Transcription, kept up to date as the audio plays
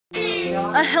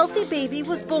A healthy baby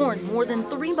was born more than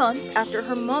 3 months after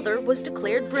her mother was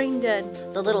declared brain dead.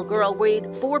 The little girl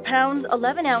weighed 4 pounds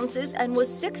 11 ounces and was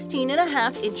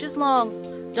 16.5 inches long.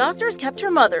 Doctors kept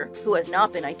her mother, who has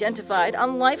not been identified,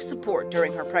 on life support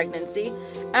during her pregnancy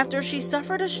after she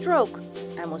suffered a stroke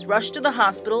and was rushed to the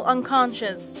hospital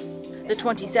unconscious. The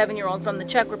 27-year-old from the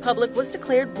Czech Republic was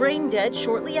declared brain dead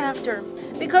shortly after.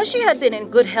 Because she had been in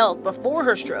good health before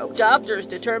her stroke, doctors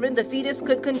determined the fetus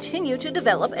could continue to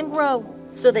develop and grow.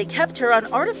 So they kept her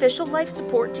on artificial life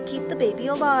support to keep the baby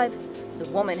alive. The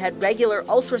woman had regular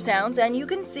ultrasounds, and you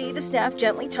can see the staff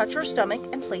gently touch her stomach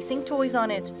and placing toys on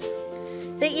it.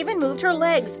 They even moved her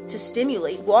legs to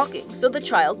stimulate walking so the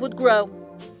child would grow.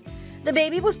 The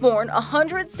baby was born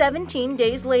 117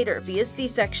 days later via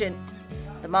C-section.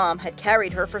 The mom had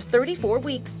carried her for 34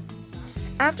 weeks.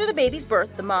 After the baby's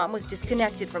birth, the mom was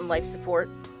disconnected from life support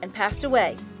and passed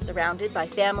away, surrounded by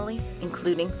family,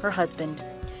 including her husband.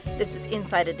 This is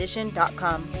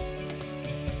InsideEdition.com.